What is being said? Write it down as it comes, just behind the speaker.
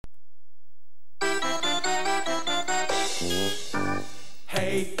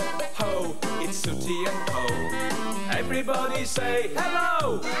Sooty and Co. Everybody say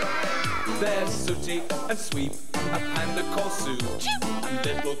hello! There's Sooty and Sweep, a panda called Sue, and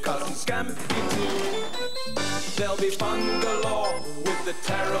little cousin Scampy too. There'll be fun galore with the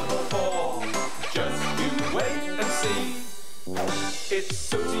terrible four. Just you wait and see. It's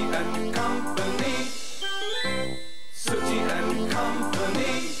Sooty and Company. Sooty and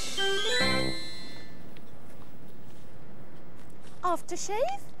Company.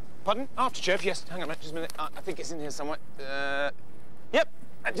 Aftershave? Pardon? Aftershave? Yes. Hang on a minute. Just a minute. I think it's in here somewhere. Yep.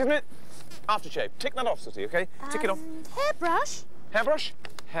 Just a minute. Aftershave. Tick that off, Sooty, OK? Tick it off. Hairbrush? Hairbrush?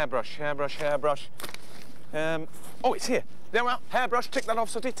 Hairbrush, hairbrush, hairbrush. Oh, it's here. There we are. Hairbrush. Tick that off,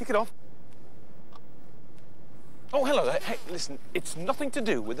 Sooty. Tick it off. Oh, hello there. Hey, listen, it's nothing to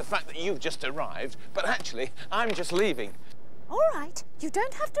do with the fact that you've just arrived, but actually, I'm just leaving. All right. You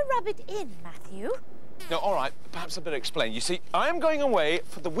don't have to rub it in, Matthew. No, all right. Perhaps I'd better explain. You see, I am going away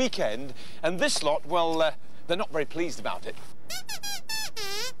for the weekend, and this lot, well, they're not very pleased about it.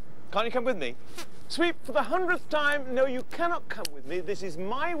 Can't you come with me? Sweep, for the 100th time, no, you cannot come with me. This is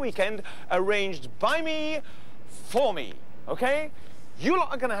my weekend, arranged by me, for me, OK? You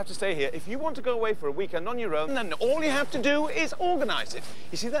lot are going to have to stay here. If you want to go away for a weekend on your own, then all you have to do is organise it.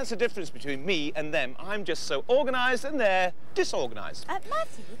 You see, that's the difference between me and them. I'm just so organised and they're disorganised.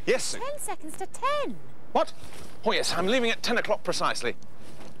 Matthew? Yes, Sue? 10 seconds to 10. What? Oh, yes, I'm leaving at 10 o'clock precisely.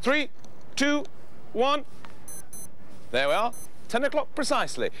 3, 2, 1. There we are. 10 o'clock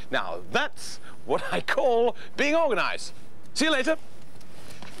precisely. Now, that's what I call being organised. See you later.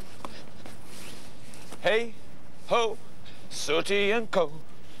 Hey, ho, Sooty and Co.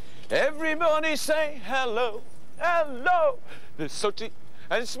 Everybody say hello, hello. There's Sooty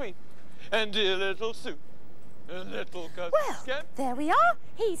and Sweep and dear little Sue and little cousin. Well, there we are.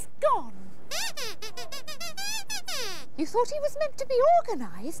 He's gone. You thought he was meant to be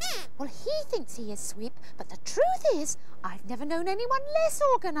organised? Well, he thinks he is, Sweep, but the truth is, I've never known anyone less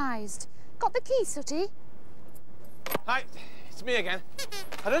organised. Got the key, Sooty? Hi, it's me again.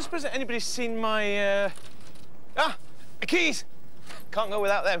 I don't suppose that anybody's seen my, keys. Can't go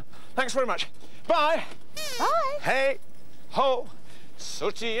without them. Thanks very much. Bye. Bye. Hey, ho,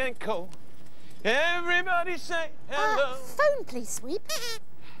 Sooty and Co. Everybody say hello. Phone, please, Sweep.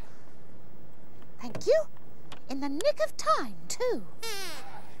 Thank you. In the nick of time, too.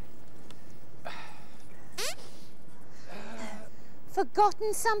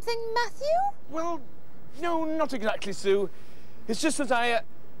 Forgotten something, Matthew? Well, no, not exactly, Sue. It's just that I,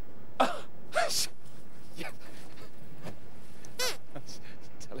 yeah.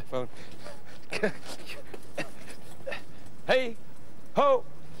 Telephone. Hey, ho,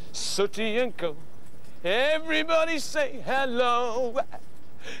 Sooty and Co. Everybody say hello.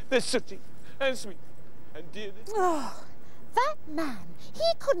 There's Sooty and Sweep and dear. Oh, that man, he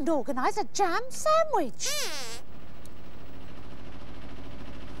couldn't organise a jam sandwich.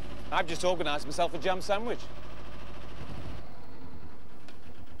 I've just organised myself a jam sandwich.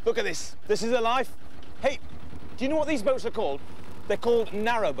 Look at this. This is a life. Hey, do you know what these boats are called? They're called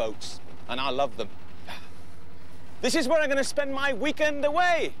narrow boats, and I love them. This is where I'm going to spend my weekend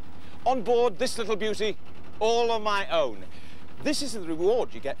away. On board this little beauty, all on my own. This is the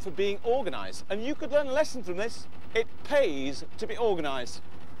reward you get for being organised, and you could learn a lesson from this. It pays to be organised.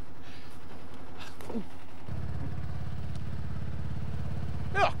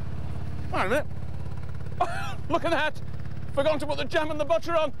 Yeah. Wait a minute. Oh, look at that. Forgotten to put the jam and the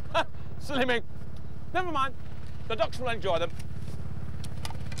butter on. Silly me. Never mind. The ducks will enjoy them.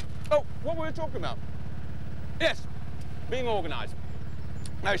 Oh, what were we talking about? Yes, being organised.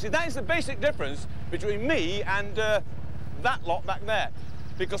 Now, you see, that is the basic difference between me and that lot back there.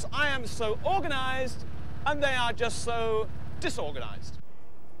 Because I am so organised and they are just so disorganised.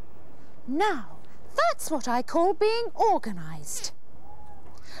 Now, that's what I call being organised.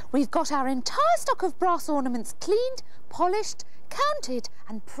 We've got our entire stock of brass ornaments cleaned, polished, counted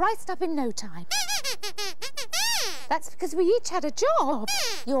and priced up in no time. That's because we each had a job.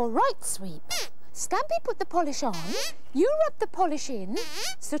 You're right, Sweep. Scampy put the polish on, you rubbed the polish in,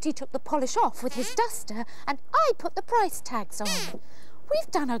 Sooty took the polish off with his duster, and I put the price tags on.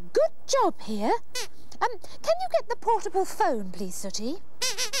 We've done a good job here. Can you get the portable phone, please, Sooty?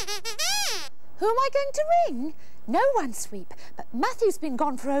 Who am I going to ring? No one, Sweep, but Matthew's been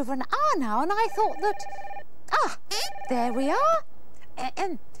gone for over an hour now, and I thought that... Ah, there we are.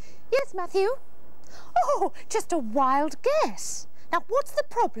 Yes, Matthew? Oh, just a wild guess. Now, what's the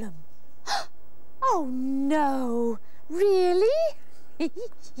problem? Oh, no. Really?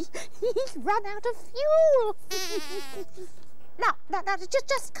 He's run out of fuel. Now,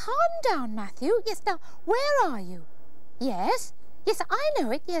 just calm down, Matthew. Yes, now, where are you? Yes, Yes, I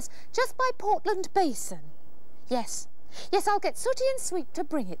know it, yes. Just by Portland Basin. Yes. Yes, I'll get Sooty and Sweep to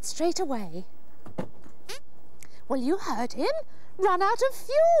bring it straight away. Well, you heard him. Run out of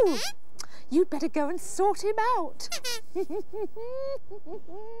fuel. You'd better go and sort him out.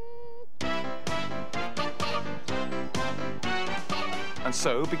 And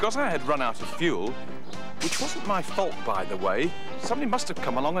so, because I had run out of fuel, which wasn't my fault, by the way, somebody must have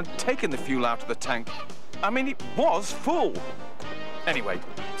come along and taken the fuel out of the tank. I mean, it was full. Anyway,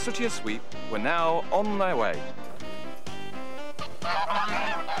 Sooty and Sweep were now on their way.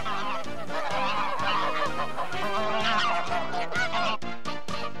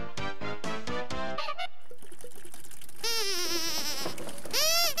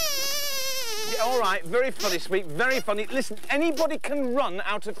 Yeah, all right, very funny, Sweep, very funny. Listen, anybody can run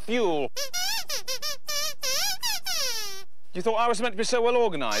out of fuel. You thought I was meant to be so well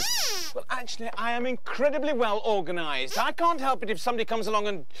organised? Well, actually, I am incredibly well organised. I can't help it if somebody comes along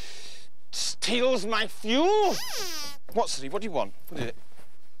and steals my fuel. What, Sooty? What do you want? What is it?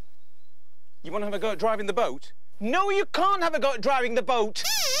 You want to have a go at driving the boat? No, you can't have a go at driving the boat.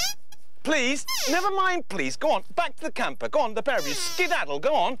 Please, never mind, please. Go on, back to the camper. Go on, the pair of you, skedaddle,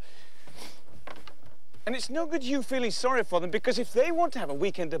 go on. And it's no good you feeling sorry for them, because if they want to have a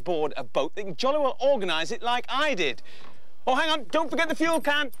weekend aboard a boat, they can jolly well organise it like I did. Oh, hang on, don't forget the fuel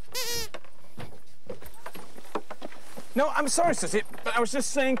can. No, I'm sorry, Sooty, but I was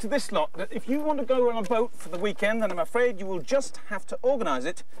just saying to this lot that if you want to go on a boat for the weekend, then I'm afraid you will just have to organise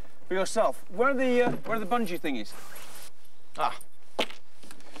it for yourself. Where are the bungee thingies? Ah.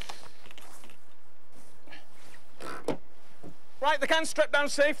 Right, the can's strapped down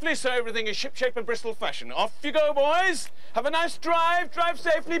safely, so everything is shipshape and Bristol fashion. Off you go, boys. Have a nice drive. Drive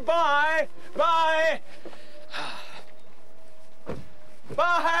safely. Bye. Bye.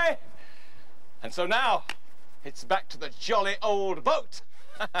 Bye. And so now, it's back to the jolly old boat.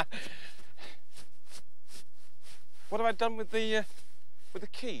 What have I done with the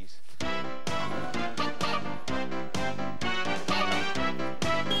keys?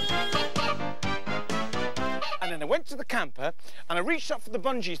 And then I went to the camper and I reached up for the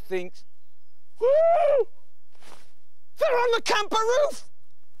bungee things. Woo! They're on the camper roof!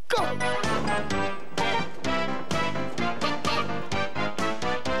 Go!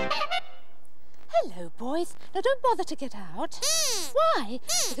 Hello, boys. Now, don't bother to get out. Why?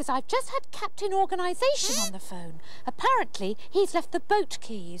 Because I've just had Captain Organisation on the phone. Apparently, he's left the boat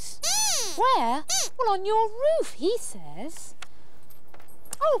keys. Where? Well, on your roof, he says.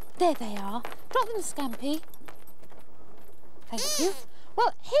 Oh, there they are. Drop them, Scampy. Thank you.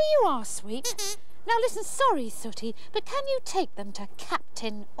 Well, here you are, Sweep. Now, listen, sorry, Sooty, but can you take them to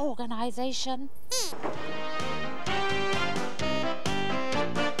Captain Organisation?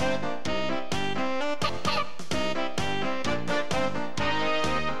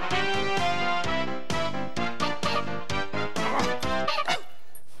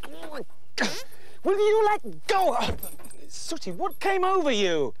 Will you let go? Sooty, what came over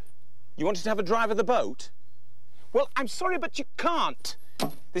you? You wanted to have a drive of the boat? Well, I'm sorry, but you can't.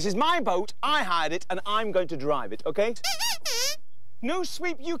 This is my boat, I hired it, and I'm going to drive it, OK? No,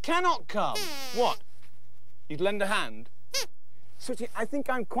 Sweep, you cannot come. What? You'd lend a hand? Sooty, I think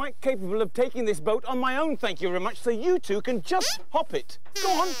I'm quite capable of taking this boat on my own, thank you very much, so you two can just hop it. Go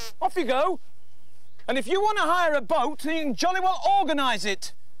on, off you go. And if you want to hire a boat, then you can jolly well organise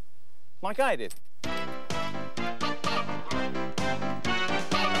it. Like I did.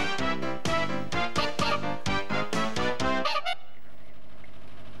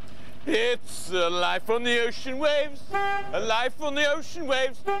 It's a life on the ocean waves, a life on the ocean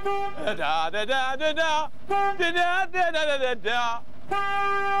waves. Da da da da da da, da da da da da da.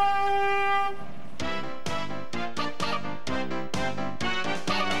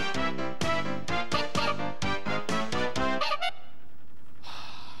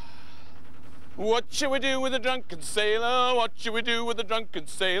 What shall we do with a drunken sailor? What shall we do with a drunken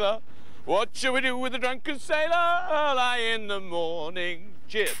sailor? What shall we do with a drunken sailor? Early in the morning.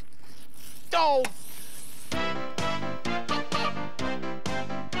 Cheers. Oh!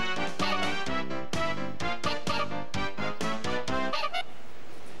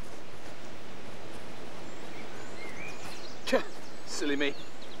 Silly me.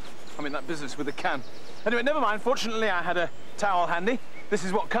 I'm in that business with a can. Anyway, never mind. Fortunately, I had a towel handy. This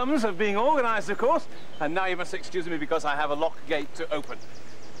is what comes of being organised, of course. And now you must excuse me because I have a lock gate to open.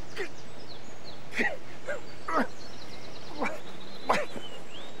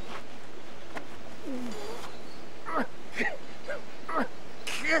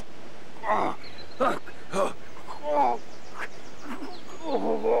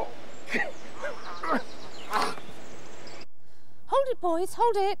 boys,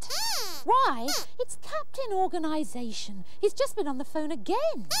 hold it. Why? It's Captain Organisation. He's just been on the phone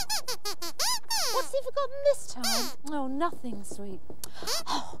again. What's he forgotten this time? Oh, nothing, sweet.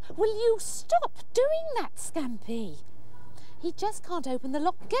 Oh, will you stop doing that, Scampy? He just can't open the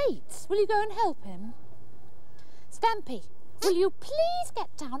locked gates. Will you go and help him? Scampy, will you please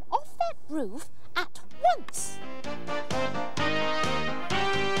get down off that roof at once?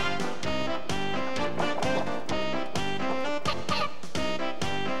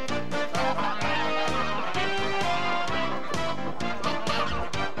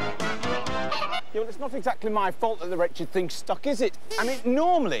 Yeah, well, it's not exactly my fault that the wretched thing's stuck, is it? I mean,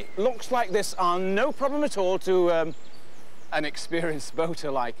 normally, locks like this are no problem at all to an experienced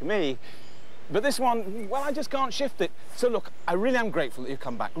boater like me. But this one, well, I just can't shift it. So look, I really am grateful that you've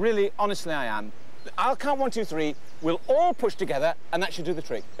come back. Really, honestly, I am. I'll count 1, 2, 3. We'll all push together, and that should do the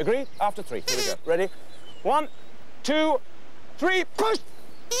trick. Agreed? After 3. Here we go. Ready? 1, 2, 3. Push!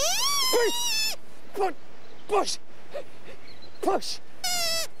 Push! Push! Push! Push!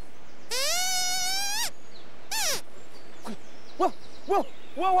 Whoa! Whoa!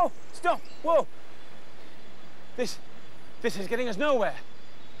 Whoa! Whoa! Stop! Whoa! This is getting us nowhere.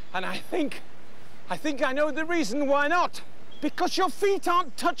 And I think I know the reason why not. Because your feet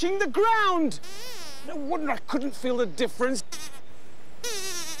aren't touching the ground. No wonder I couldn't feel the difference.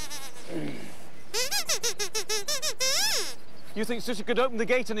 You think Sooty could open the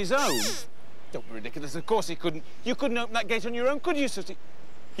gate on his own? Don't be ridiculous, of course he couldn't. You couldn't open that gate on your own, could you, Sooty?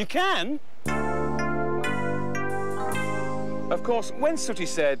 You can? Of course, when Sooty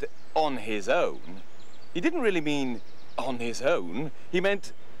said on his own, he didn't really mean on his own. He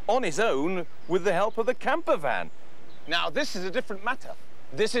meant on his own with the help of the camper van. Now, this is a different matter.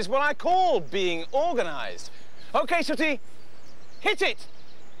 This is what I call being organised. OK, Sooty, hit it!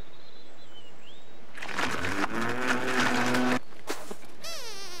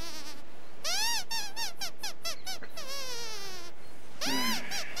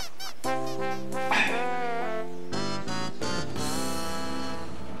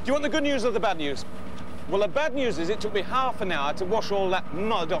 Do you want the good news or the bad news? Well, the bad news is it took me half an hour to wash all that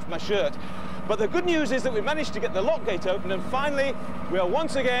mud off my shirt. But the good news is that we managed to get the lock gate open, and finally, we are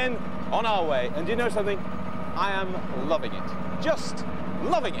once again on our way. And do you know something? I am loving it. Just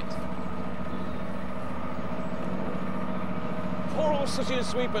loving it. Poor old Sooty and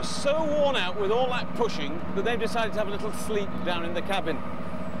Sweep are so worn out with all that pushing that they've decided to have a little sleep down in the cabin.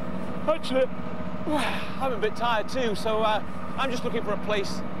 Actually, I'm a bit tired too, so I'm just looking for a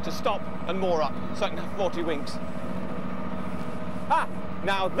place to stop and moor up so I can have 40 winks. Ah,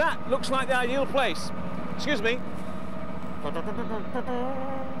 now that looks like the ideal place. Excuse me.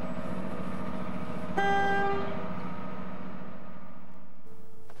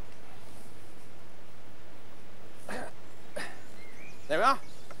 There we are.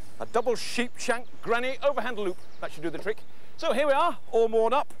 A double sheep shank granny overhandle loop. That should do the trick. So here we are, all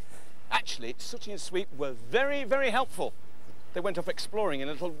moored up. Actually, Sooty and Sweep were very, very helpful. They went off exploring in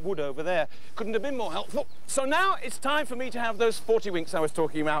a little wood over there. Couldn't have been more helpful. So now it's time for me to have those 40 winks I was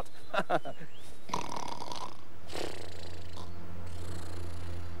talking about.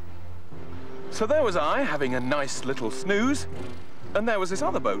 So there was I, having a nice little snooze, and there was this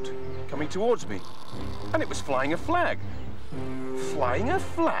other boat coming towards me, and it was flying a flag. Flying a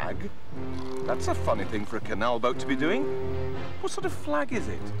flag? That's a funny thing for a canal boat to be doing. What sort of flag is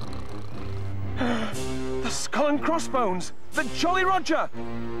it? The skull and crossbones! The Jolly Roger!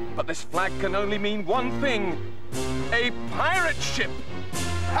 But this flag can only mean one thing. A pirate ship!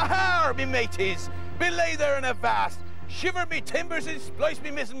 Ha-ha, me mateys! Belay there in a vast, shiver me timbers and splice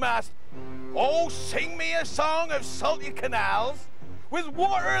me mizzenmast. Oh, sing me a song of salty canals, with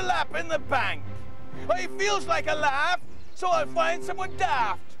water lapping the bank. I feels like a laugh, so I'll find someone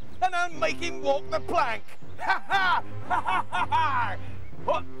daft, and I'll make him walk the plank. Ha-ha! Ha-ha-ha-ha!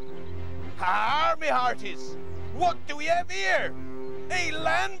 What? Ha, me hearties, what do we have here? A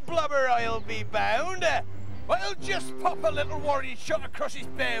land blubber, I'll be bound. I'll just pop a little warning shot across his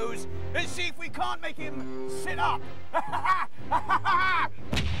bows and see if we can't make him sit up. Ha ha ha ha ha!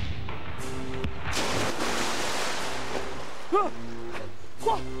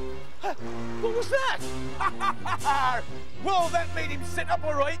 What was that? Well, that made him sit up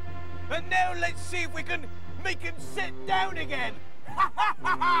all right. And now let's see if we can make him sit down again.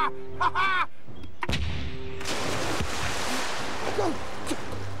 I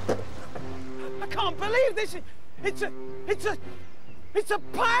can't believe this. It's a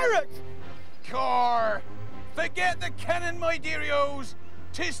pirate. Car, forget the cannon, my dearios.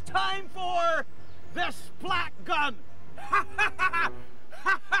 'Tis time for the splat gun. Ha ha ha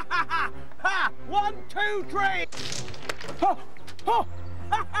ha ha ha ha! 1, 2, 3. Oh!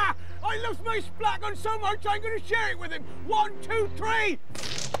 I loves my splat gun so much I'm going to share it with him. 1, 2, 3.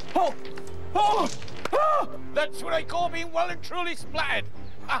 Oh! Oh! Oh! That's what I call being well and truly splattered.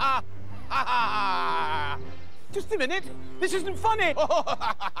 Ha ha! Ha ha! Just a minute. This isn't funny.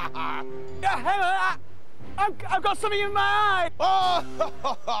 I've got something in my eye. Oh!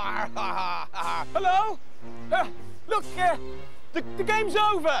 Hello? Look, the game's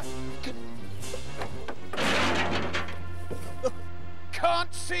over.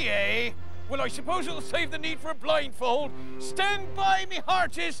 Can't see, eh? Well, I suppose it'll save the need for a blindfold. Stand by, me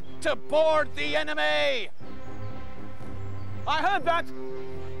hearties, to board the enemy. I heard that.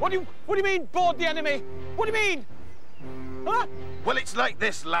 What do you mean, board the enemy? What do you mean? Huh? Well, it's like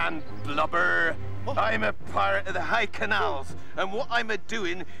this, land blubber. I'm a pirate of the high canals, and what I'm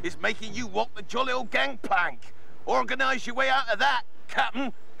a-doing is making you walk the jolly old gangplank. Organise your way out of that,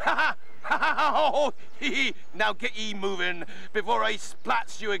 Captain. Ha ha! Ha ha! Now get ye moving before I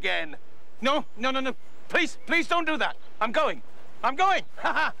splats you again. No. Please don't do that. I'm going. Ha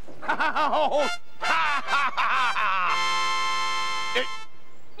ha! Ha ha!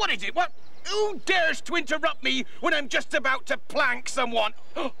 What is it? What? Who dares to interrupt me when I'm just about to plank someone?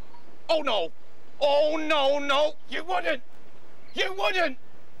 Oh no! Oh no! You wouldn't!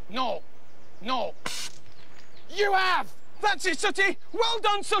 No! You have! That's it, Sooty. Well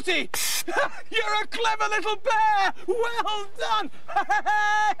done, Sooty. You're a clever little bear. Well done.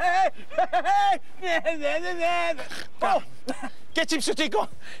 Oh, get him, Sooty. Go on.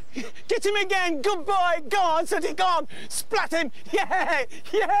 Get him again. Good boy. Go on, Sooty. Go on. Splat him. Yeah.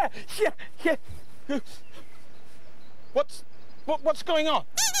 What's going on?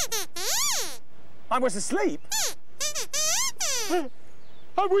 I was asleep.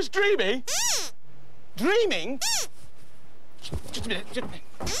 I was dreaming. Dreaming? Just a minute.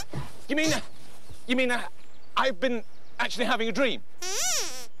 You mean I've been actually having a dream?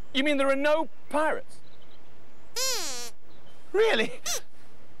 You mean there are no pirates? Really?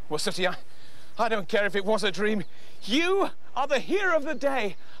 Well, Sooty, I don't care if it was a dream. You are the hero of the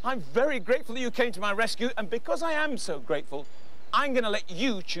day. I'm very grateful that you came to my rescue, and because I am so grateful, I'm going to let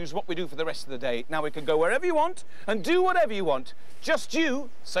you choose what we do for the rest of the day. Now, we can go wherever you want and do whatever you want. Just you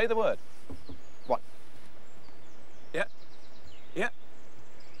say the word. What? Yeah.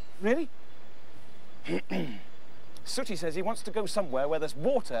 Really? Sooty says he wants to go somewhere where there's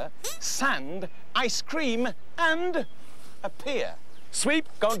water, sand, ice cream, and a pier. Sweep,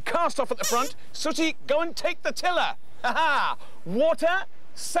 go and cast off at the front. Sooty, go and take the tiller. Ha-ha! Water,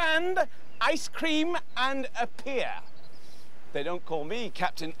 sand, ice cream, and a pier. They don't call me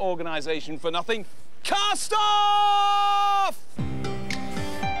Captain Organisation for nothing. Cast off!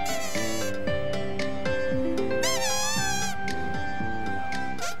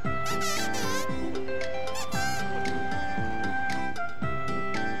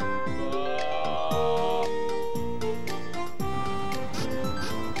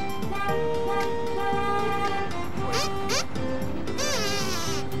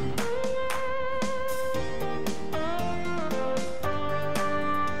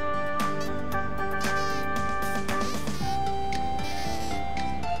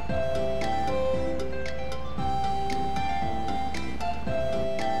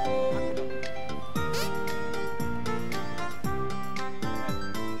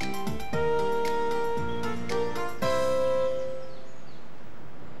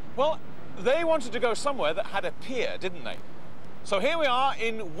 Well, they wanted to go somewhere that had a pier, didn't they? So here we are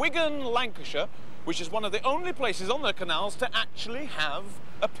in Wigan, Lancashire, which is one of the only places on the canals to actually have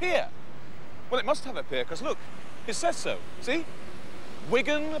a pier. Well, it must have a pier, because look, it says so. See?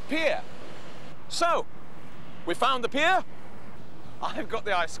 Wigan Pier. So, we found the pier. I've got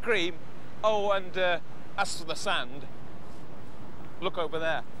the ice cream. Oh, and as for the sand, look over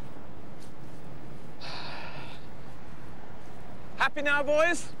there. Happy now,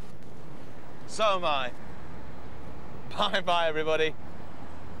 boys? So am I. Bye-bye, everybody.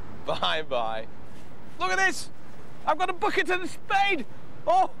 Bye-bye. Look at this! I've got a bucket and a spade!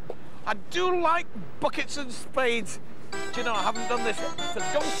 Oh, I do like buckets and spades. Do you know, I haven't done this for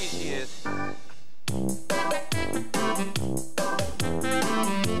donkey's years.